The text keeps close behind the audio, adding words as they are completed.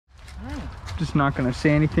Just not gonna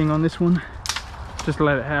say anything on this one. Just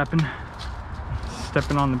let it happen.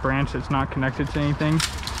 Stepping on the branch that's not connected to anything.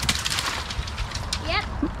 Yep.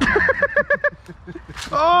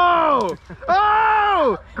 Oh!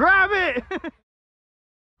 Oh! Grab it!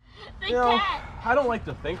 The cat. I don't like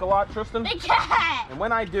to think a lot, Tristan. The cat. And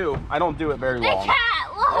when I do, I don't do it very The long. cat.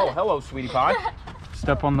 Look. Oh, hello, sweetie pie.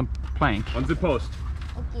 Step on the plank. When's it post?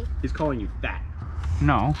 Okay. He's calling you fat.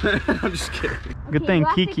 No. I'm just kidding. Good thing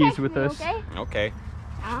Kiki's with us. Okay.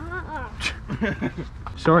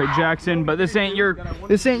 Sorry, Jackson, but this ain't your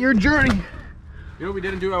journey. You know what we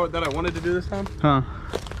didn't do that I wanted to do this time? Huh?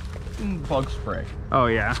 Bug spray. Oh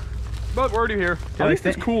yeah. But we're already here. At least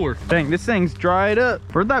it's cooler. Dang, this thing's dried up.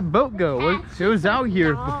 Where'd that boat go? It was out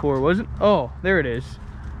here before, wasn't it? Oh, there it is.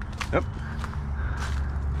 Yep.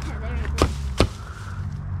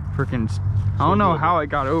 Freaking, I don't know how it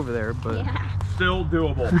got over there, but Yeah. Still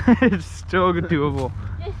doable. it's still doable.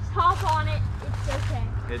 Just hop on it. It's okay.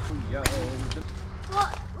 It's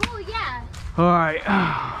Well, yeah. All right.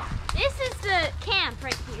 This is the camp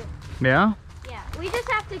right here. Yeah? Yeah. We just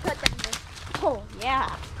have to cut down this. Oh,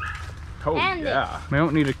 yeah. Oh, And yeah. We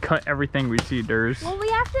don't need to cut everything we see, Durs. Well, we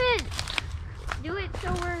have to do it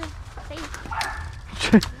so we're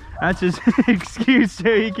safe. That's his excuse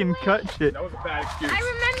so he can cut shit. That was a bad excuse. I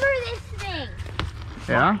remember this thing.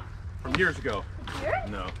 Yeah? From years ago. Yours?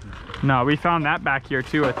 No. No, we found that back here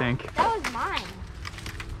too, I think. That was mine.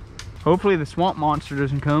 Hopefully the swamp monster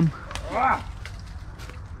doesn't come. Ah!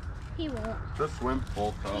 He won't. Just swim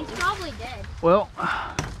full toe. He's probably dead. Well,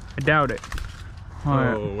 I doubt it. All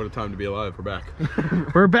right. Oh, what a time to be alive. We're back.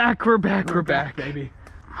 We're back, we're back. baby.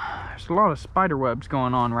 There's a lot of spider webs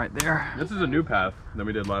going on right there. This is a new path than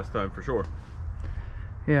we did last time for sure.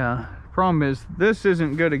 Yeah, problem is this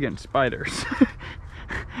isn't good against spiders.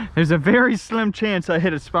 There's a very slim chance I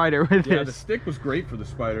hit a spider with Yeah, the this. stick was great for the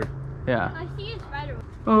spider. Yeah. I see a spider.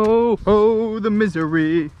 Oh, oh, the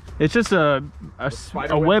misery. It's just a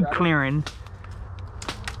spider web web clearing.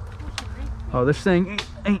 Oh, this thing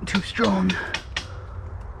ain't too strong.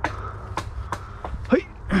 Hey.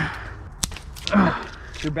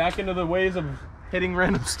 You're back into the ways of hitting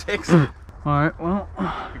random sticks. All right, well,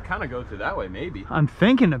 You kind of go through that way, maybe. I'm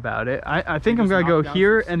thinking about it. I think I'm just gonna go knock down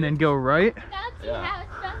here some and then go right. Bouncy Yeah. house,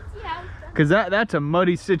 bouncy house. Cause that's a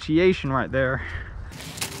muddy situation right there.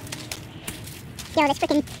 Get all this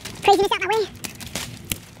freaking craziness out my way.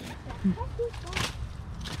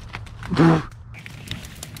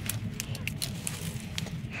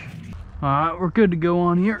 Alright, we're good to go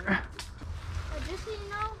on here. Just so you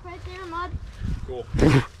know, right there, mud. Cool.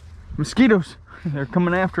 Mosquitoes, they're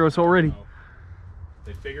coming after us already.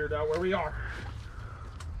 They figured out where we are.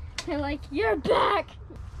 They're like, you're back.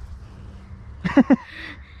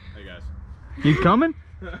 Hey guys. You coming?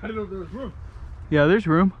 I didn't know if there was room. Yeah, there's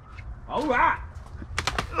room. All right.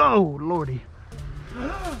 Oh, lordy.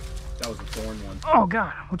 That was a thorn one. Oh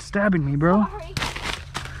God, what's stabbing me, bro? Sorry.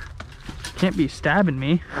 Can't be stabbing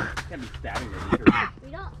me. Can't be stabbing me either.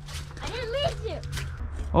 We don't. I didn't mean to.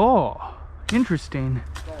 Oh, interesting.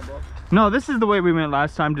 No, this is the way we went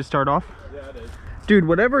last time to start off. Yeah, it is. Dude,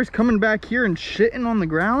 whatever's coming back here and shitting on the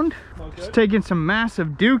ground, it's taking some massive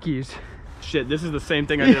dookies. Shit, this is the same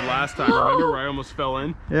thing I did last time. Remember where I almost fell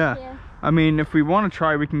in? Yeah. Yeah. I mean, if we want to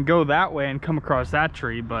try, we can go that way and come across that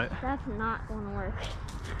tree, but That's not going to work.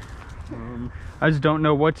 I just don't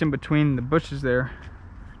know what's in between the bushes there.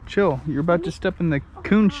 Chill, you're about to step in the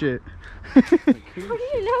coon shit. How do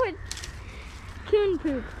you know it's coon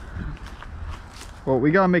poop? Well,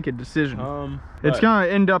 we gotta make a decision. It's but gonna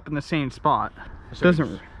end up in the same spot. It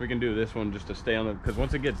doesn't. We can do this one just to stay on the, because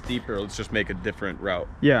once it gets deeper, let's just make a different route.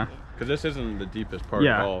 Yeah. Because this isn't the deepest part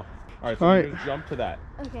Yeah. at all. All right, so All we're right. gonna jump to that.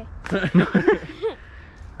 Okay.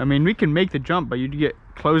 I mean, we can make the jump, but you'd get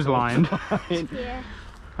clotheslined. Yeah.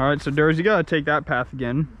 All right, so Durs, you gotta take that path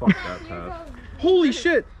again. Fuck that path. Holy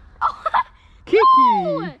shit! Oh, Kiki!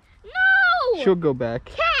 no! No! She'll go back.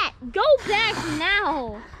 Cat, go back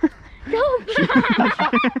now. Go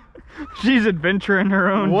back. She's adventuring her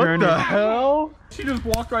own journey. What the hell? She just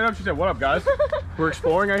walked right up. She said, "What up, guys? We're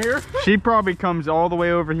exploring, I hear." She probably comes all the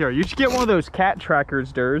way over here. You should get one of those cat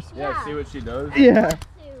trackers, Durs. Yeah, see what she does. Yeah.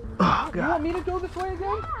 You Oh, God. want me to go this way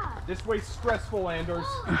again? Yeah. This way's stressful, Anders.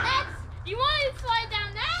 Oh, that's, you want to slide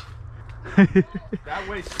down that? That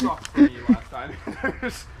way sucked for me last time. Well,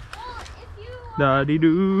 if you Da dee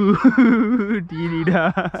doo, dee dee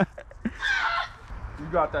da. You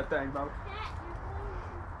got that thing, bro.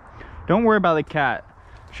 Don't worry about the cat.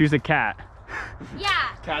 She's a cat. Yeah,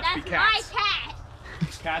 Cats that's be cats. my cat.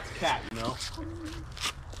 Cat's cat, you know.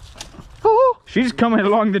 Oh, she's coming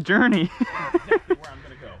along the journey. Exactly where I'm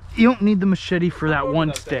gonna go. You don't need the machete for that Over one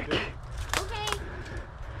that thing, stick. dude. Okay,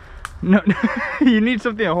 No, you need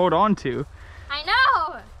something to hold on to. I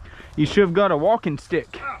know. You should have got a walking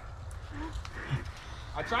stick.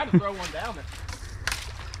 I tried to throw one down there.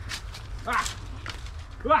 Ah!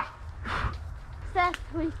 Ah! Seth,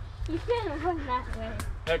 you can't run that way.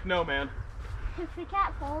 Heck no, man. If the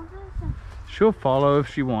cat follows us. She'll follow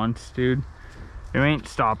if she wants, dude. You ain't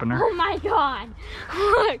stopping her. Oh my god.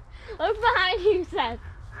 Look behind you, Seth.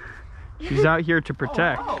 She's out here to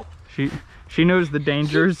protect. Oh, She knows the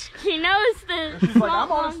dangers. She knows the she's like, small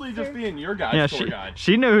I'm honestly monster. just being your guide, tour guide.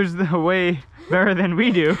 She knows the way better than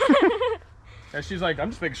we do. And she's like, I'm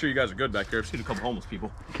just making sure you guys are good back there. I've seen a couple homeless people.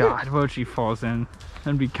 God, what if she falls in?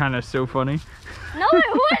 That'd be kind of so funny. No,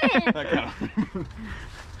 it wouldn't. That kind of...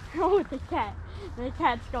 Oh, the cat. The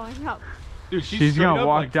cat's going up. Dude, She's straight gonna up,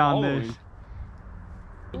 walk like, down following. this.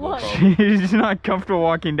 Look. She's not comfortable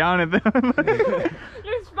walking down it though.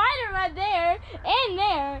 There's spider web there and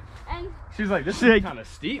there. And She's like, this She's is like- kind of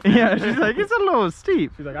steep. Yeah, she's like, it's a little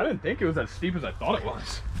steep. She's like, I didn't think it was as steep as I thought it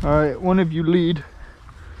was. All right, one of you lead.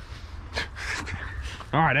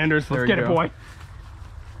 All right, Anders, There let's we get it, go. boy.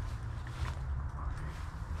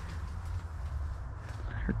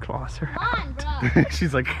 Her claws are. come on, bro.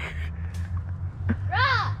 She's like,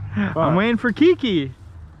 Bruh, I'm waiting for Kiki.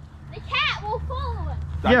 the cat will follow us.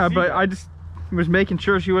 Yeah, see but that. I just was making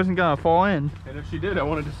sure she wasn't gonna fall in. And if she did, I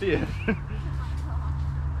wanted to see it.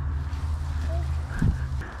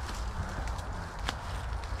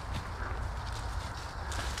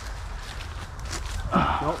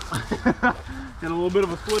 Nope. Get a little bit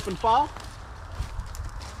of a slip and fall.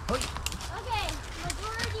 Okay,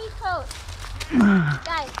 majority coat.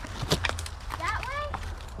 Guys, that way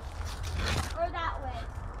or that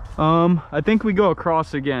way? I think we go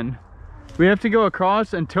across again. We have to go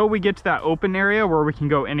across until we get to that open area where we can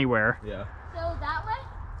go anywhere. Yeah. So that way?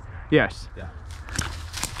 Yes. Yeah.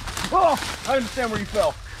 Oh, I understand where you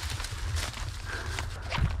fell.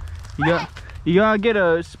 You gotta get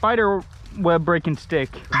a spider web breaking stick.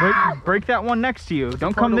 Break that one next to you.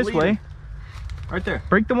 Don't come part of this way. leading. Right there.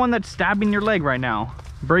 Break the one that's stabbing your leg right now.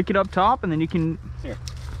 Break it up top and then you can. Here.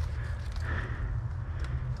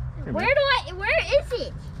 Where is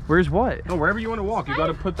it? Where's what? No, wherever you want to walk, you got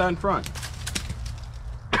to put that in front.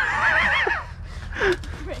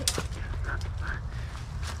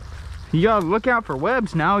 You gotta look out for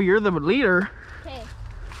webs now. You're the leader. Okay,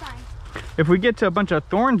 fine. If we get to a bunch of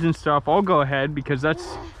thorns and stuff, I'll go ahead because that's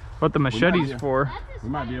what the machete's yeah. for. That's a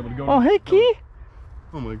We might be able to go. Oh, hey, Key.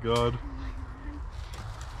 Oh my god.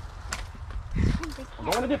 I'm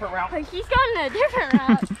going a different route. Like he's going a different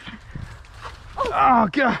route. Oh,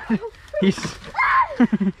 God. He's.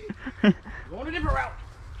 Going a different route.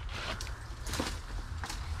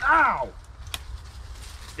 Ow!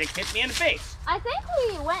 Stick hit me in the face. I think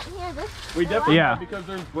we went here this. We definitely Yeah. did because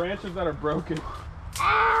there's branches that are broken.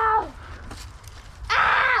 Ow!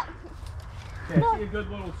 Ow! Okay, I see a good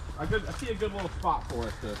little. I see a good little spot for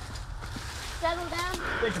us to Settle down.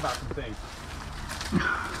 think about some things.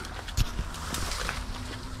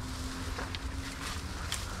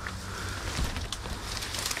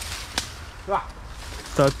 Ah,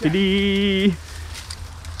 Ta-da-dee.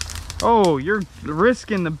 Oh, you're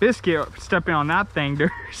risking the biscuit stepping on that thing, Durs.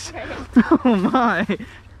 Oh my.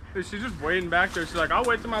 she's just waiting back there. She's like, I'll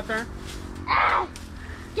wait till my turn. Ow!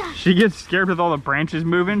 She gets scared with all the branches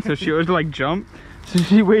moving, so she always like jump. So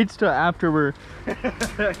she waits till after we're.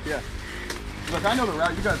 Yeah. Look, I know the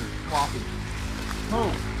route. You guys are flopping.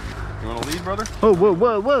 Oh. You want to lead, brother? Oh, whoa,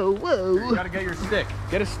 whoa, whoa, You whoa. gotta get your stick.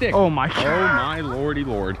 Get a stick. Oh my Oh God. my lordy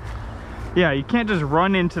lord. Yeah, you can't just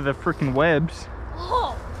run into the freaking webs.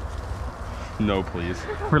 Oh! No, please.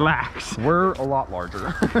 Relax. We're a lot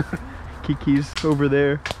larger. Kiki's over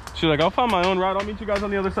there. She's like, I'll find my own route. I'll meet you guys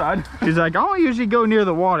on the other side. She's like, I don't usually go near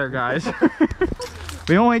the water, guys.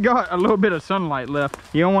 We only got a little bit of sunlight left.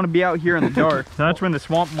 You don't want to be out here in the dark. That's when the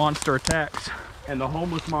swamp monster attacks. And the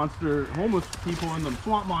homeless people and the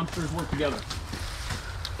swamp monsters work together.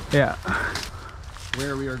 Yeah.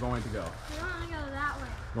 Where we are going to go. We want to go that way.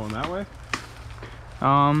 Going that way?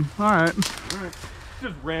 All right. Alright.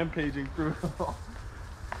 Just rampaging through it all.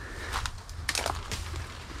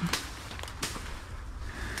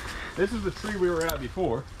 This is the tree we were at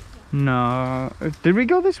before. No. Did we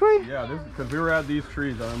go this way? Yeah, this because we were at these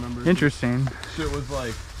trees, I remember. Interesting. Shit was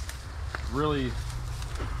like really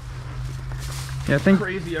Yeah, I think.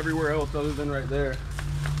 crazy everywhere else other than right there.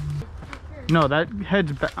 No, that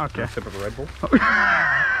heads back. Okay. Sip of a Red Bull.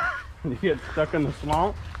 You get stuck in the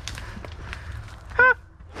swamp.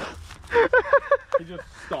 He just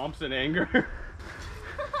stomps in anger. Guys,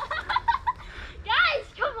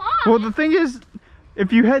 come on! Well, the thing is,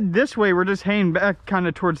 if you head this way, we're just heading back kind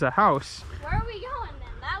of towards the house. Where are we going then?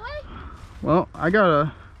 That way? Well, I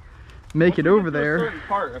gotta make it over there. Certain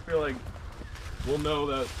part, I feel like we'll know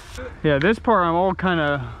that. Yeah, this part I'm all kind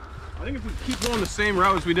of. I think if we keep going the same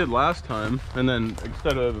route as we did last time, and then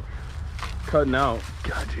instead of cutting out,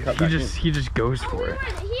 God, dude, cut back he just goes for we it.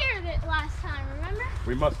 weren't here last time, remember?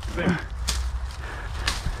 we must think.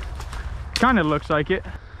 Kind of looks like it.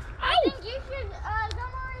 I think you should come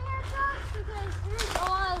over here, Josh, because there's a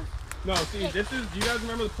lot of... No, see, this is. Do you guys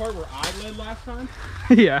remember the part where I led last time?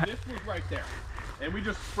 Yeah. This was right there, and we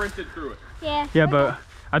just sprinted through it. Yeah. Yeah, but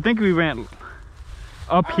I think we went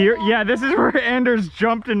up here. Yeah, this is where Anders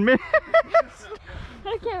jumped and missed.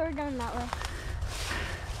 Okay, we're going that way.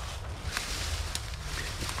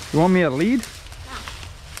 You want me to lead?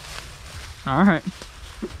 All right.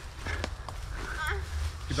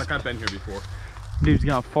 He's like, I've been here before. Dude's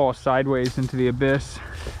gonna fall sideways into the abyss.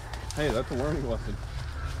 Hey, that's a learning lesson.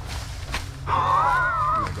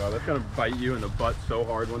 Oh my god, that's gonna bite you in the butt so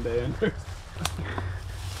hard one day, Anders.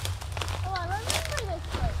 Hold on, let me try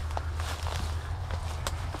this way.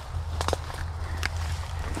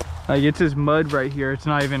 Like it's just mud right here. It's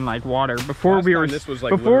not even like water. Before Last we were time this was,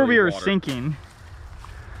 like, before we literally were water. sinking.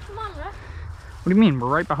 Come on, Russ. What do you mean? We're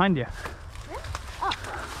right behind you. Oh.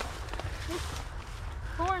 This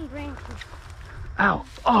thorn branches. Ow.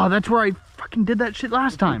 Oh, that's where I fucking did that shit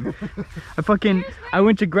last time. I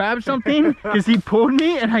went to grab something because he pulled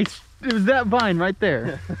me and it was that vine right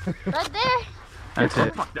there. Right there. That's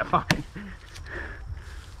it. Fuck that vine.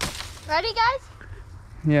 Ready, guys?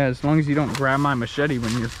 Yeah, as long as you don't grab my machete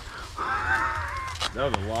when you're... That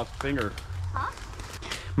was a lost finger.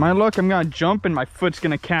 My luck, I'm gonna jump and my foot's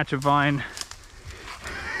gonna catch a vine.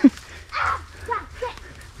 Ah, God, shit.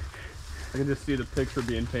 I can just see the picture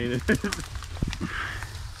being painted.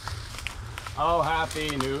 Oh,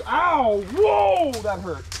 happy new. Ow! Whoa! That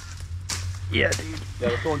hurt. Yeah, dude. Yeah,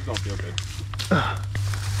 the thorns don't feel good.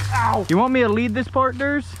 Ow! You want me to lead this part,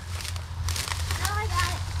 Durs? No, I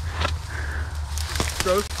got it.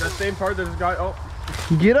 Gross. That same part that this guy. Oh.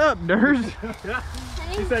 Get up, Durs.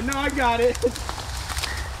 He said, no, I got it.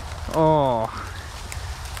 Oh.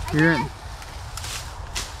 You're in.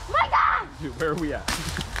 My God! Dude, where are we at?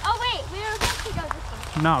 Oh, wait. We were supposed to go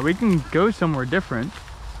this way. No, we can go somewhere different.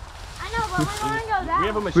 I know, but we want to go that We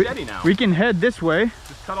have a way. machete now. We can head this way,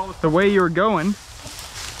 Just cut all this. the way you were going. No,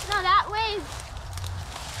 that way's...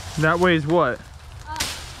 That way is what? Oh,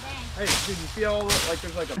 dang. Hey, dude, you see all the, like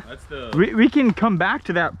there's like a. That's the. We can come back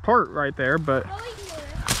to that part right there, but Well, we can do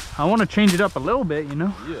it. I want to change it up a little bit, you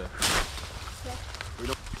know? Yeah.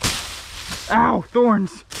 Ow,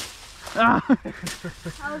 thorns. Ah, Oh,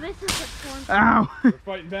 this is the thorn. ow. We're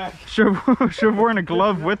fighting back. Should have worn a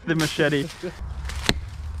glove with the machete.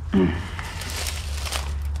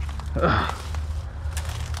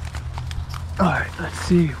 Alright, let's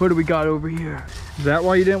see. What do we got over here? Is that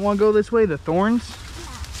why you didn't want to go this way? The thorns?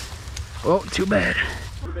 Oh, too bad. A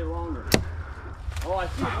little bit longer. Oh, I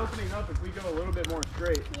see it opening up if we go a little bit more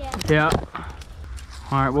straight. Yeah. Yeah.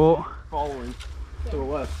 Alright, well. Following to the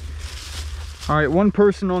left. Alright, one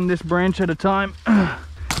person on this branch at a time.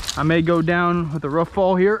 I may go down with a rough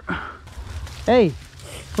fall here. Hey,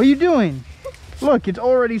 what are you doing? Look, it's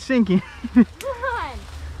already sinking. Come on.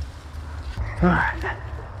 Alright.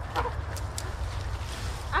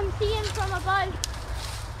 I'm seeing from above.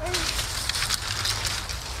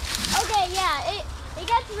 Okay, yeah, it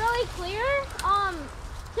gets really clear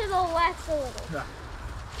to the left a little.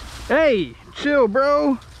 Hey, chill,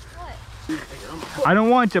 bro. What? I don't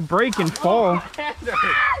want it to break and fall.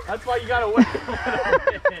 That's why you gotta wait.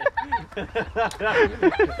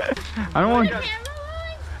 I don't want. Camera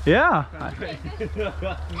rolling? Yeah.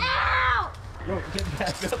 Ow! Get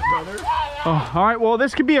back up, brother. Oh, all right. Well,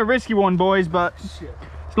 this could be a risky one, boys, but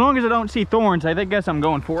as long as I don't see thorns, I guess I'm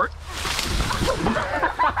going for it.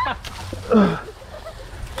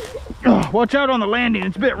 Watch out on the landing.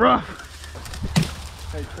 It's a bit rough.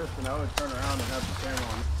 Hey, Tristan, I would turn around and have the camera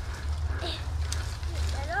on.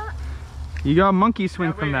 You got a monkey swing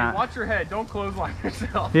Yeah, from wait, that. Watch your head. Don't clothesline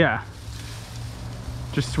yourself. Yeah.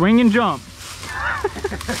 Just swing and jump.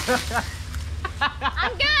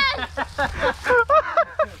 I'm good!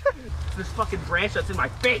 It's this fucking branch that's in my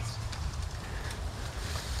face.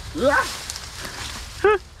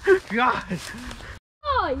 God.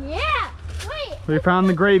 Oh, yeah! Wait! We found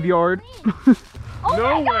the graveyard. Oh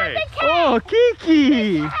No my God, way. the cat! Oh,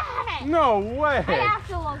 Kiki! Cat! No way. I have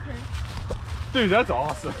to love her. Dude, that's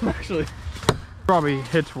awesome, actually. Probably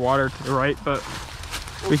hits water to the right, but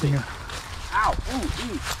we can go. Ow. Ooh,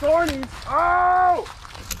 thorny. Oh!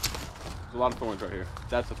 There's a lot of thorns right here.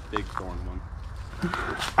 That's a big thorn one.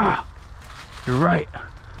 Ah, you're right.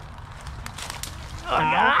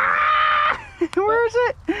 Where is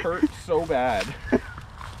it? Hurt so bad.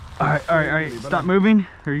 All right. Stop moving,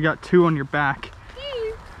 or you got 2 on your back.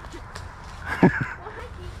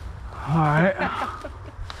 All right.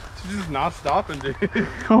 She's just not stopping, dude.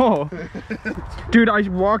 Oh, dude, I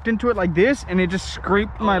walked into it like this, and it just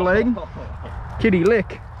scraped my leg. Kitty,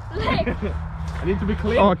 lick. I need to be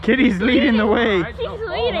clean. Oh, Kitty's leading the way. He's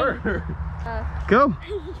leading. Go.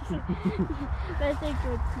 That's a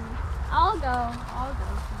good team. I'll go.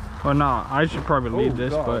 Well, no, I should probably lead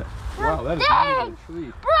this, God. but Wow, that is Dang! really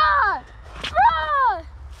sweet. Bruh!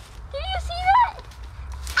 Can you see that?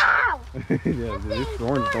 Ow! Yeah, dude, these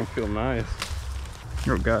thorns don't feel nice.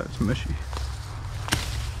 oh god, it's mushy.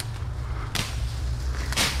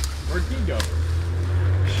 Where'd he go?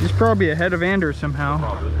 She's probably ahead of Anders somehow.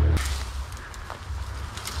 Probably.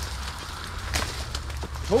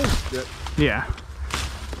 Holy shit. Yeah.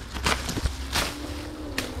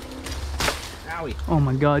 Owie. Oh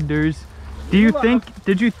my god, Durs.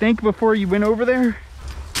 Did you think before you went over there?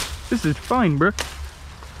 This is fine, bro.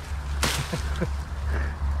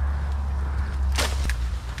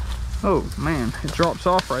 Oh man, it drops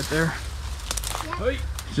off right there. Hey.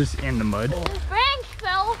 It's just in the mud. This branch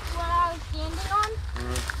fell when I was standing on.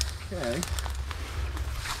 Okay.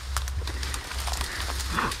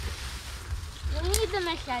 We need the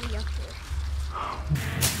machete up here.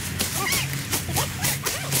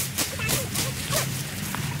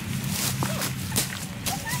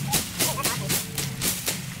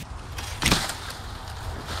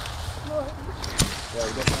 Yeah,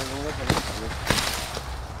 we definitely don't look at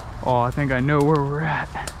it. Oh, I think I know where we're at.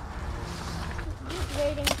 Just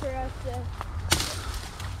waiting for us to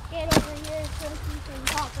get over here so he can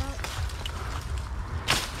pop out.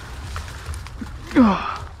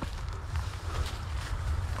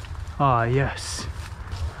 Ah, yes.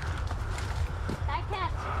 That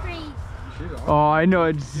cat's crazy. Oh, I know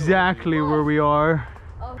exactly where we are.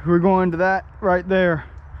 Oh. We're going to that right there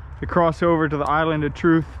to cross over to the island of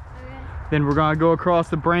truth. Okay. Then we're gonna go across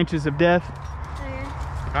the branches of death. Okay.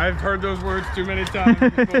 I've heard those words too many times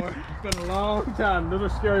before. It's been a long time. Those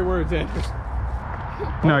are scary words, Anders.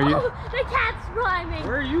 No, you. Oh, the cat's rhyming.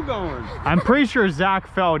 Where are you going? I'm pretty sure Zach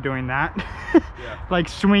fell doing that. Yeah. Like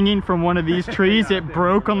swinging from one of these trees, Yeah, it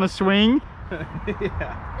broke on the swing. Yeah. The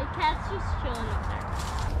cat's just chilling up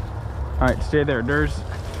there. All right, stay there, Durs.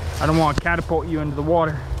 I don't want to catapult you into the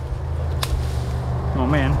water. Oh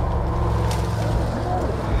man.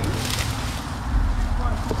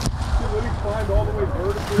 He climbed all the way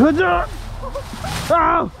vertically. Huzzah!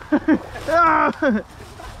 Oh! Ah! Dude,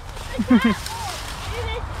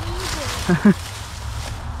 it's easy.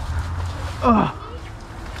 Oh.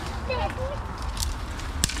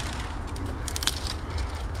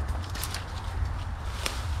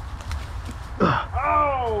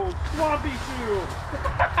 Oh, swampy shoe.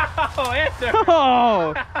 Oh, Anders.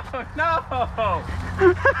 Oh! No.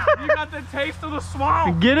 You got the taste of the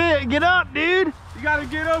swamp. Get it, get up, dude. You gotta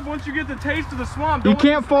get up once you get the taste of the swamp. You Don't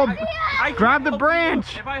let can't the- fall. I Grab can't the help you up.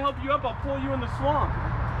 branch. If I help you up, I'll pull you in the swamp.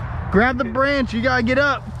 Grab the branch. You gotta get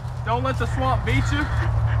up. Don't let the swamp beat you.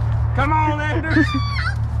 Come on, Anders.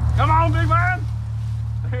 Come on, big man.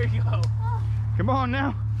 There you go. Come on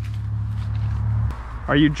now.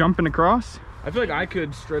 Are you jumping across? I feel like I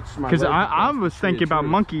could stretch my Because legs I across was the tree thinking of about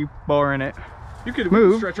truth. monkey barring it. You could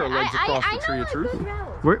Move. stretch our legs across the tree know of a truth. good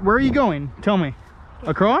route. Where are you going? Tell me.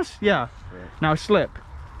 Across? Yeah. Now slip.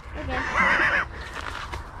 Okay.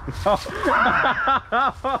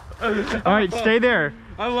 All right, stay there.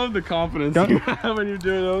 I love the confidence Don't- you have when you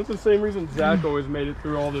do it. It's the same reason Zach always made it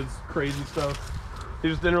through all this crazy stuff. He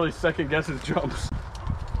just didn't really second guess his jumps.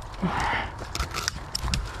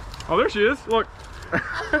 Oh, there she is. Look. Oh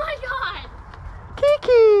my god.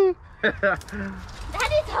 Kiki. That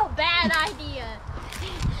is a bad idea.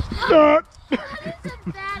 Ah. That is a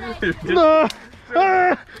bad idea.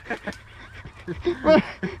 Ah.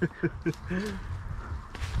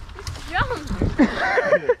 Jump.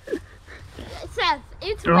 Seth,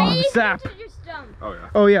 it's Oh, way sap. easier to just jump. Oh, yeah.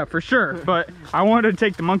 Oh yeah, for sure. But I wanted to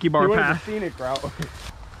take the monkey bar He went the path. scenic route.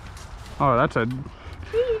 Oh, that's a.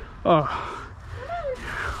 Oh.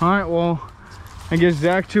 All right. Well, I guess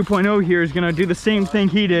Zach 2.0 here is gonna do the same thing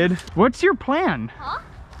he did. What's your plan? Huh?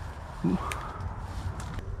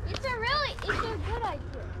 It's a good idea.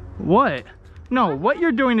 What? No, what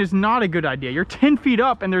you're doing is not a good idea. You're 10 feet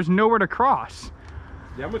up and there's nowhere to cross.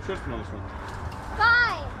 Yeah, I'm with Tristan on this one.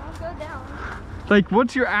 Fine, I'll go down. Like,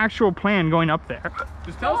 what's your actual plan going up there?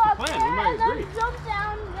 Just tell Go us up the plan. there We might and then agree. jump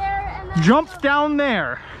down there and then Jump go- down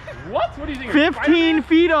there. What? What do you think? 15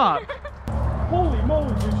 feet up. Holy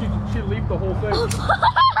moly, dude. She leaped the whole thing. What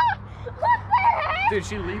the heck? Dude,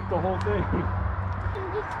 she leaped the whole thing.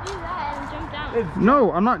 just do that and jump down.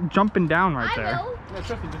 No, I'm not jumping down right there. I will. No,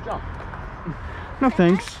 Tristan, just jump. No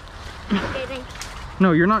thanks. Okay, thanks.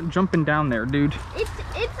 No, you're not jumping down there, dude. It's a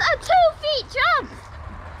 2 feet jump.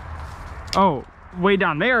 Oh, way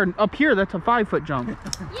down there. Up here, that's a 5-foot jump.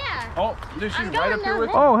 Yeah. Oh, dude, she's I'm right going up here down with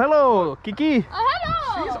you. Oh, hello, Kiki. Oh,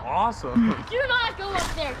 hello. She's awesome. Do not go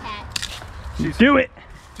up there, Cat. Do it.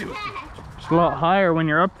 Do it. It's a lot higher when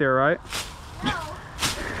you're up there, right? No.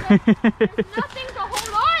 There's nothing to hold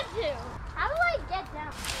on to. How do I get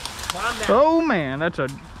down? Climb down. Oh man, that's a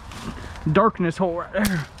darkness hole right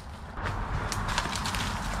there.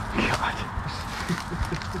 God.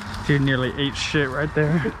 Dude nearly ate shit right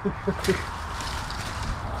there.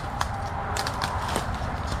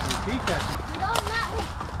 No,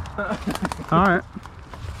 not. All right.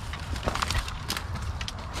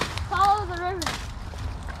 Follow the river.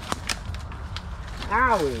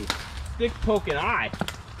 Owie. Stick poking eye.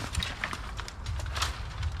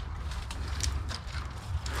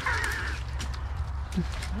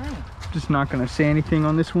 Just not gonna say anything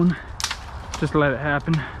on this one. Just let it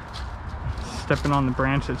happen. Stepping on the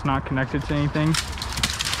branch that's not connected to anything.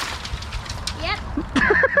 Yep.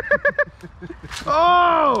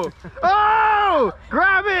 Oh! Oh!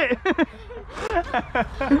 Grab it!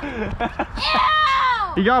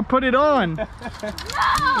 Ew! You gotta put it on. No!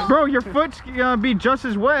 Bro, your foot's gonna be just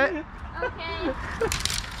as wet. Okay.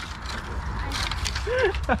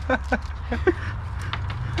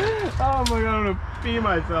 Oh my god, I'm gonna pee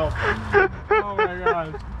myself. Oh my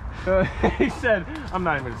god. He said, I'm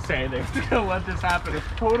not even gonna say anything. I'm just gonna let this happen. A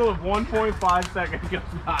total of 1.5 seconds goes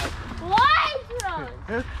by. Why,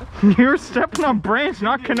 Tristan? You're stepping on branch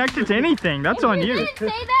not connected to anything. That's on If you. you didn't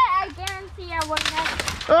say that, I guarantee I wouldn't have.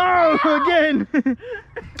 Oh, again!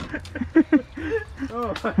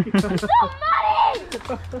 Oh my god. So muddy!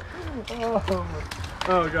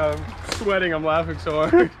 Oh god, I'm sweating. I'm laughing so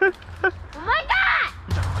hard. Oh my god!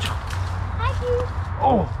 Thank you.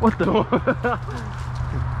 Oh, what the?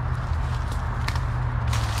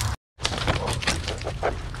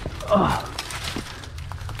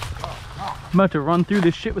 I'm about to run through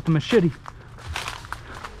this shit with the machete.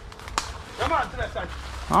 Come on to that side.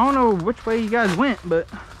 I don't know which way you guys went, but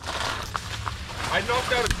I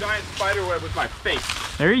knocked out a giant spider web with my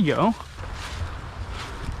face. there you go.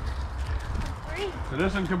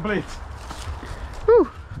 Mission complete.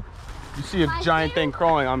 Whew. You see a My giant shoe? thing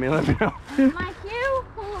crawling on me, let me know. My shoe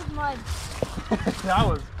full of mud. That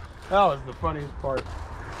was the funniest part.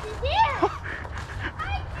 She's here!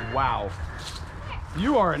 Wow.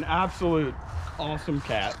 You are an absolute awesome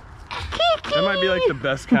cat. That might be like the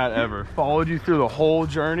best cat ever. Followed you through the whole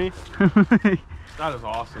journey. That is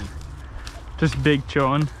awesome. Just big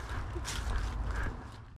chillin'.